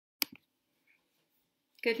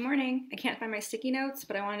Good morning. I can't find my sticky notes,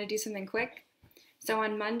 but I wanted to do something quick. So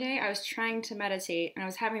on Monday, I was trying to meditate and I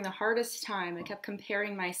was having the hardest time. I kept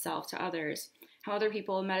comparing myself to others, how other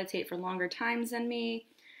people meditate for longer times than me,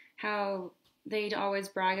 how they'd always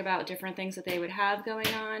brag about different things that they would have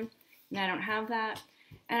going on, and I don't have that.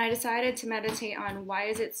 And I decided to meditate on why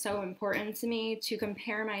is it so important to me to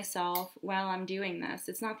compare myself while I'm doing this.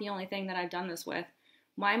 It's not the only thing that I've done this with.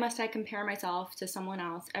 Why must I compare myself to someone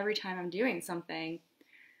else every time I'm doing something?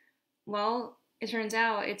 Well, it turns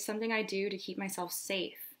out it's something I do to keep myself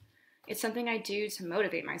safe. It's something I do to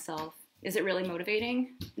motivate myself. Is it really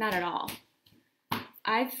motivating? Not at all.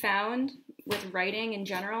 I've found with writing in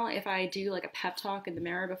general, if I do like a pep talk in the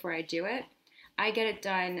mirror before I do it, I get it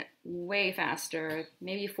done way faster,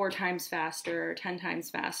 maybe 4 times faster, 10 times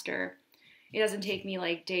faster. It doesn't take me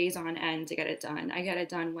like days on end to get it done. I get it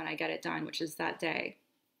done when I get it done, which is that day.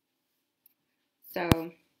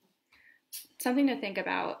 So, something to think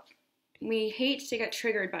about. We hate to get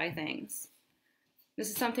triggered by things.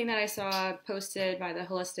 This is something that I saw posted by the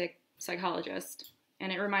holistic psychologist,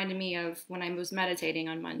 and it reminded me of when I was meditating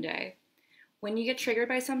on Monday. When you get triggered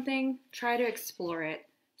by something, try to explore it.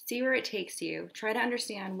 See where it takes you. Try to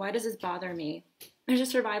understand, why does this bother me? There's a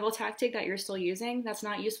survival tactic that you're still using that's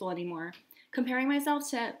not useful anymore. Comparing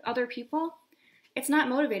myself to other people, it's not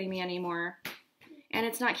motivating me anymore, and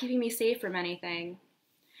it's not keeping me safe from anything.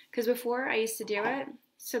 Because before, I used to do it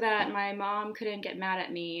so that my mom couldn't get mad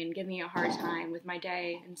at me and give me a hard time with my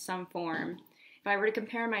day in some form. If I were to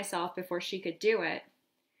compare myself before she could do it,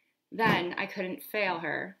 then I couldn't fail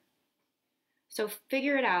her. So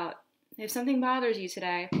figure it out. If something bothers you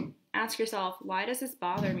today, ask yourself, why does this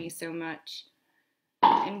bother me so much?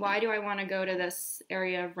 And why do I want to go to this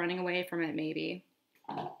area of running away from it maybe?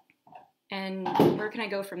 And where can I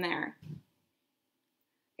go from there?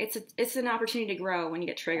 It's an opportunity to grow when you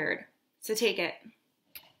get triggered. So take it.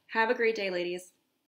 Have a great day, ladies.